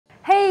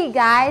Hey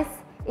guys,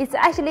 it's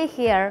actually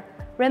here.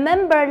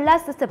 Remember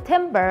last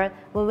September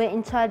when we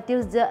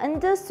introduced the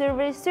Under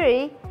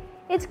 3?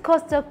 It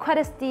caused quite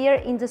a stir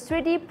in the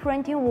 3D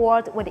printing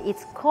world with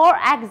its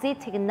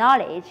CoreXZ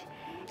technology.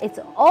 It's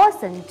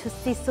awesome to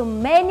see so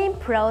many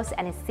pros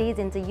and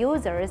seasoned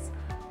users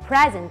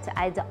present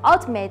at the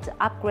ultimate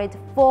upgrade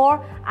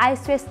for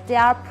i3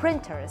 style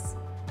printers.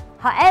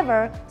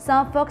 However,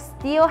 some folks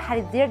still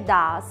had their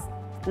doubts,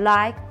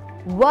 like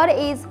what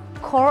is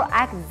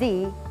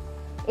CoreXZ?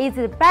 Is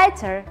it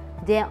better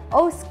than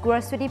old school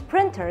 3D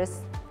printers?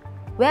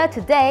 Well,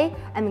 today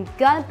I'm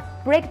gonna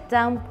break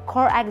down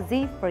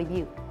CoreXZ for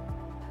you.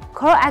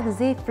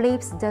 CoreXZ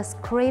flips the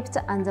script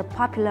on the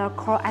popular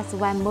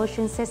CoreXY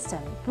motion system,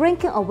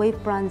 breaking away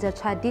from the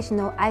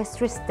traditional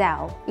i3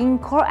 style. In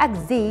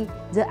CoreXZ,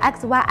 the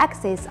XY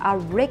axes are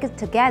rigged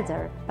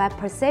together by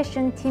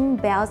precision tin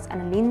belts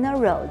and linear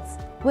rods.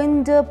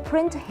 When the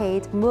print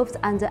head moves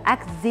on the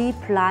XZ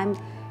plane,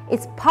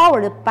 it's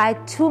powered by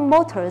two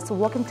motors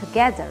working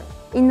together.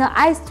 In an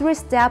i3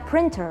 style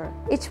printer,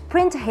 each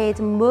print head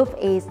move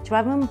is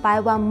driven by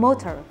one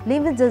motor,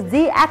 leaving the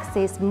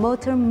Z-axis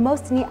motor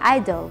mostly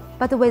idle.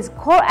 But with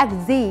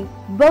CoreXZ,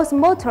 both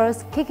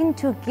motors kick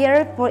into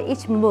gear for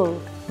each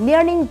move,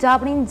 nearly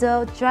doubling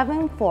the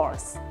driving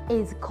force.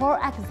 Is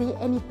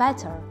CoreXZ any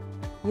better?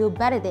 You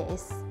bet it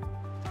is.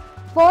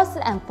 First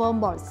and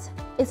foremost,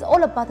 it's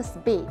all about the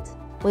speed.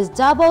 With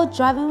double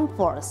driving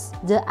force,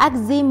 the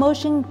XZ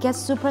motion gets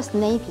super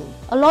snappy,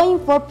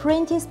 allowing for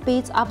printing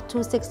speeds up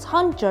to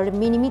 600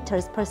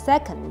 mm per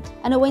second.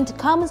 And when it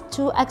comes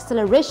to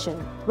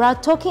acceleration, we are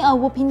talking a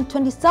whopping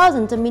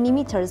 20,000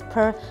 mm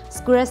per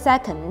square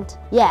second.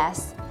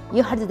 Yes,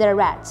 you heard that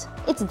right,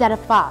 it's that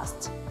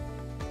fast.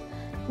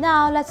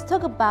 Now let's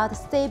talk about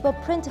stable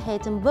print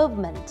head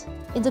movement.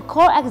 In the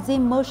CoreXZ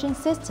motion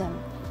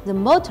system, the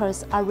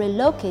motors are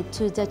relocated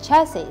to the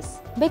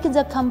chassis, making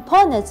the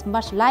components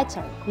much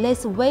lighter.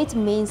 Less weight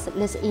means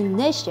less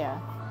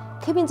inertia,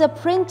 keeping the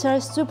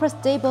printer super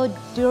stable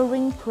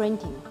during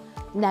printing.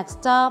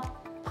 Next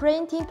up,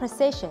 printing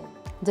precision.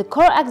 The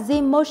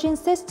CoreXZ motion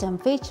system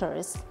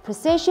features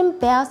precision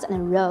belts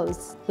and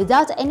rods,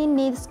 without any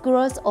neat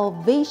screws or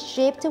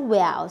V-shaped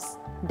wheels.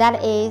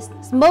 That is,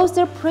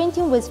 smoother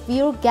printing with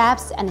fewer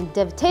gaps and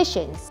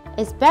deviations.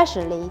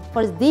 Especially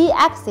for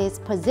Z-axis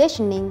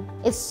positioning,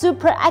 it's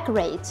super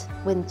accurate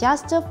with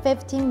just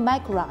 15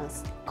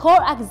 microns.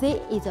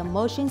 CoreXZ is a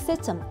motion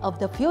system of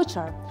the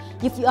future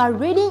if you are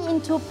really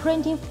into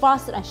printing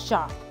fast and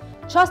sharp.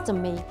 Trust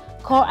me,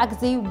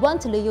 CoreXZ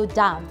won't let you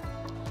down.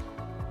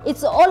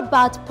 It's all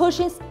about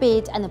pushing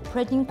speed and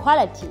printing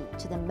quality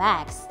to the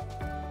max.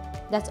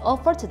 That's all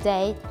for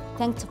today.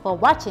 Thanks for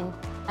watching.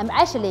 I'm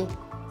Ashley.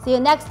 See you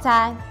next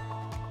time.